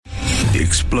The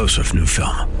explosive new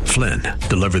film, Flynn,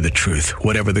 Deliver the Truth,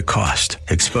 Whatever the Cost,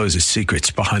 exposes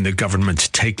secrets behind the government's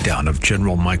takedown of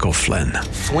General Michael Flynn.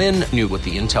 Flynn knew what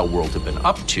the intel world had been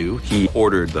up to. He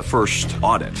ordered the first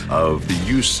audit of the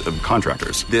use of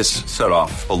contractors. This set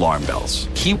off alarm bells.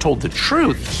 He told the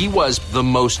truth. He was the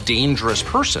most dangerous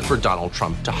person for Donald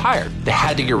Trump to hire. They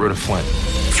had to get rid of Flynn.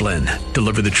 Flynn,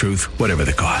 Deliver the Truth, Whatever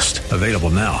the Cost. Available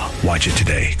now. Watch it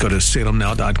today. Go to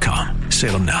salemnow.com.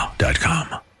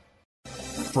 salemnow.com.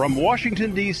 From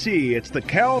Washington, D.C., it's the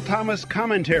Cal Thomas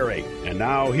Commentary. And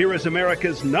now, here is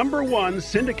America's #1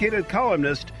 syndicated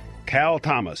columnist, Cal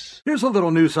Thomas. Here's a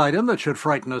little news item that should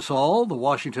frighten us all. The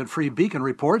Washington Free Beacon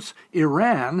reports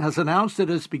Iran has announced it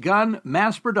has begun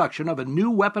mass production of a new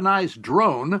weaponized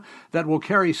drone that will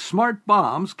carry smart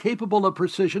bombs capable of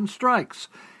precision strikes.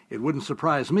 It wouldn't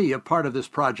surprise me if part of this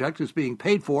project is being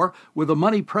paid for with the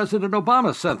money President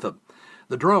Obama sent them.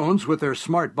 The drones, with their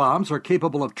smart bombs, are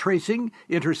capable of tracing,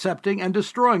 intercepting, and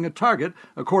destroying a target,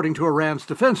 according to Iran's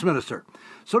defense minister.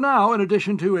 So now, in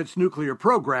addition to its nuclear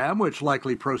program, which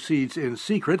likely proceeds in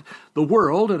secret, the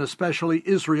world, and especially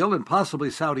Israel and possibly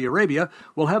Saudi Arabia,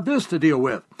 will have this to deal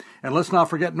with. And let's not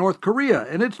forget North Korea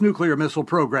and its nuclear missile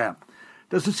program.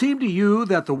 Does it seem to you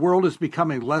that the world is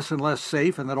becoming less and less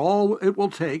safe and that all it will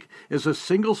take is a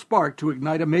single spark to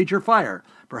ignite a major fire,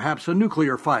 perhaps a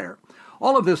nuclear fire?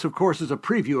 All of this, of course, is a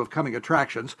preview of coming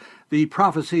attractions. The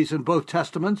prophecies in both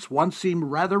testaments once seemed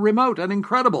rather remote and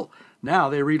incredible. Now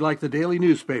they read like the daily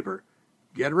newspaper.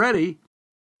 Get ready.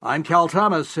 I'm Cal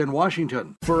Thomas in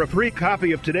Washington. For a free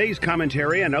copy of today's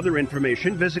commentary and other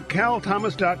information, visit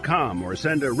calthomas.com or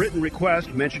send a written request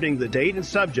mentioning the date and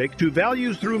subject to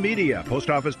Values Through Media,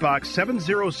 Post Office Box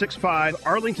 7065,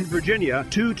 Arlington, Virginia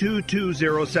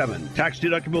 22207.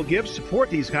 Tax-deductible gifts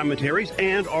support these commentaries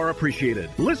and are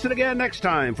appreciated. Listen again next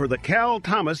time for the Cal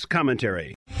Thomas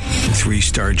Commentary.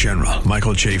 3-star General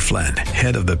Michael J. Flynn,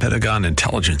 head of the Pentagon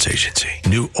Intelligence Agency,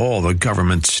 knew all the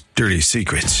government's dirty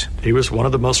secrets. He was one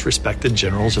of the most respected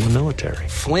generals in the military.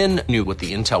 Flynn knew what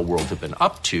the intel world had been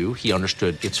up to. He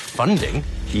understood its funding.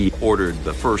 He ordered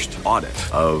the first audit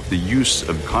of the use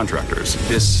of contractors.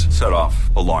 This set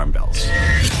off alarm bells.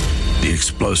 The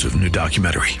explosive new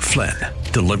documentary, Flynn,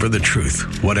 Deliver the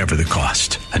Truth, Whatever the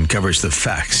Cost, uncovers the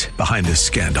facts behind this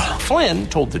scandal. Flynn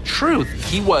told the truth.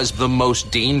 He was the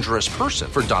most dangerous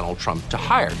person for Donald Trump to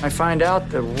hire. I find out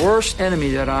the worst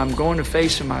enemy that I'm going to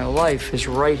face in my life is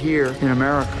right here in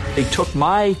America. They took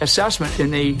my assessment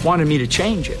and they wanted me to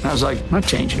change it. And I was like, I'm not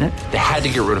changing it. They had to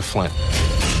get rid of Flynn.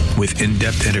 With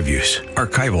in-depth interviews,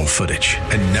 archival footage,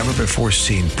 and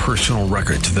never-before-seen personal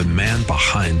records of the man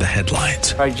behind the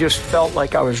headlines. I just felt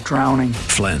like I was drowning.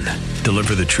 Flynn,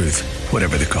 Deliver the Truth,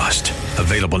 Whatever the Cost.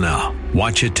 Available now.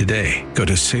 Watch it today. Go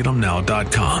to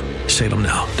salemnow.com.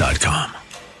 salemnow.com.